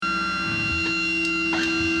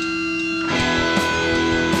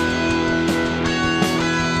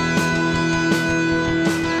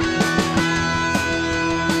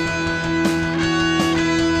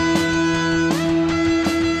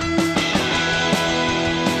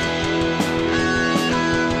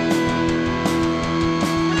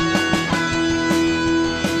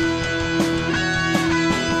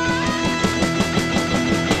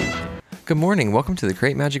Good morning. Welcome to the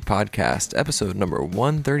Create Magic Podcast, episode number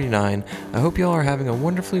 139. I hope you all are having a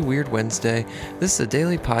wonderfully weird Wednesday. This is a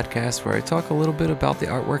daily podcast where I talk a little bit about the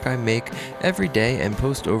artwork I make every day and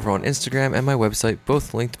post over on Instagram and my website,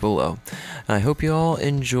 both linked below. I hope you all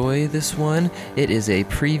enjoy this one. It is a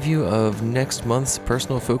preview of next month's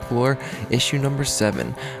Personal Folklore, issue number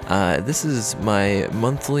 7. This is my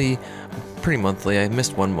pretty monthly, I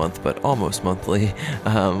missed 1 month, but almost monthly,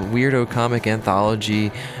 Weirdo comic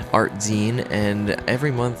anthology art zine, and every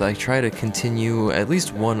month I try to continue at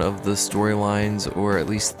least one of the storylines or at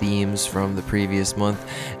least themes from the previous month,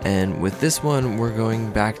 and with this one we're going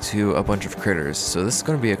back to a bunch of critters. So this is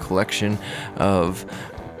going to be a collection of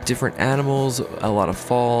different animals, a lot of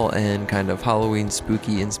fall and kind of Halloween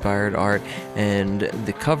spooky inspired art, and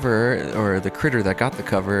the cover, or the critter that got the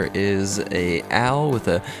cover, is a owl with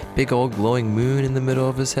a big old glowing moon in the middle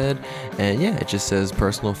of his head, and yeah, it just says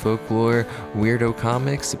Personal Folklore Weirdo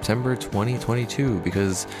Comics September 2022,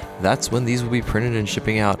 because that's when these will be printed and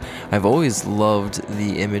shipping out. I've always loved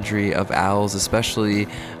the imagery of owls, especially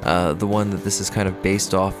the one that this is kind of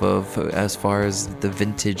based off of as far as the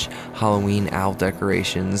vintage Halloween owl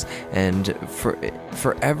decorations. And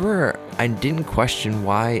forever I didn't question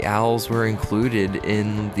why owls were included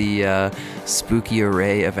in the spooky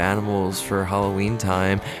array of animals for Halloween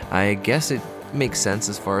time. I guess it makes sense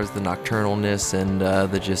as far as the nocturnalness and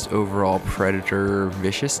the just overall predator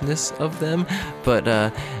viciousness of them, but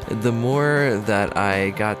the more that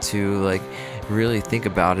I got to really think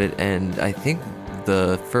about it, and I think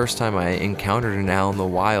the first time I encountered an owl in the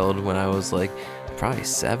wild when I was probably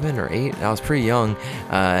 7 or 8, I was pretty young,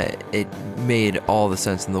 it made all the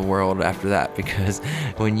sense in the world after that, because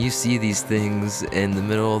when you see these things in the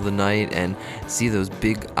middle of the night and see those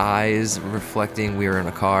big eyes reflecting, we were in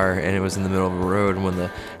a car and it was in the middle of a road, and when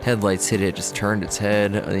the headlights hit it, it just turned its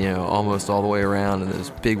head, almost all the way around, and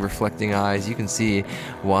those big reflecting eyes, you can see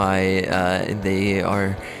why they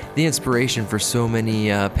are the inspiration for so many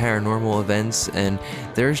paranormal events, and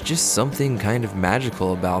there's just something kind of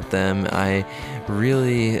magical about them. I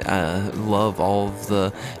really love all of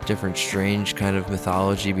the different strange kind of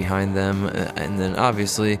mythology behind them, and then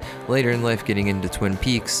obviously later in life getting into Twin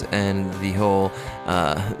Peaks and the whole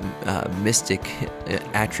mystic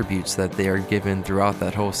attributes that they are given throughout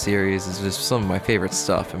that whole series is just some of my favorite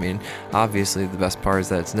stuff. I mean, obviously the best part is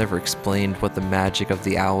that it's never explained what the magic of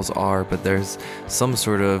the owls are, but there's some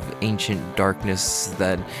sort of ancient darkness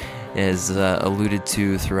that is alluded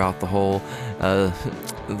to throughout the whole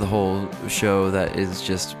show that is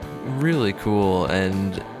just really cool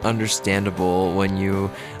and understandable when you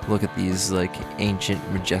look at these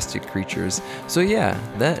ancient majestic creatures. So yeah,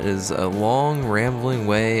 that is a long rambling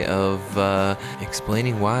way of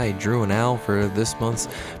explaining why I drew an owl for this month's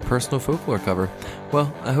Personal Folklore cover.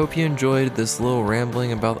 Well, I hope you enjoyed this little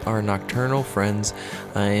rambling about our nocturnal friends.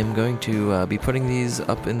 I am going to be putting these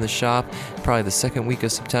up in the shop probably the second week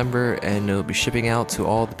of September, and it'll be shipping out to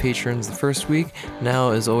all the patrons the first week.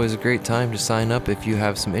 Now is always a great time to sign up if you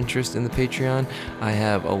have some interest in the Patreon. I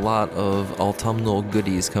have a lot of autumnal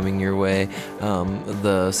goodies coming your way.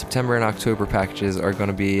 The September and October packages are going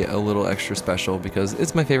to be a little extra special because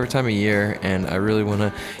it's my favorite time of year, and I really want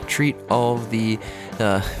to treat all of the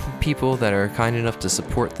people that are kind enough to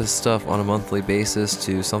support this stuff on a monthly basis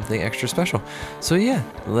to something extra special. So yeah,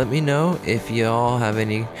 let me know if y'all have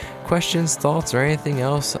any questions, thoughts, or anything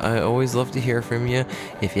else. I always love to hear from you.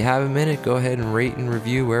 If you have a minute, go ahead and rate and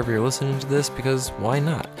review wherever you're listening to this, because why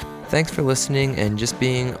not? Thanks for listening and just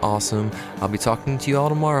being awesome. I'll be talking to you all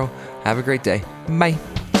tomorrow. Have a great day. Bye.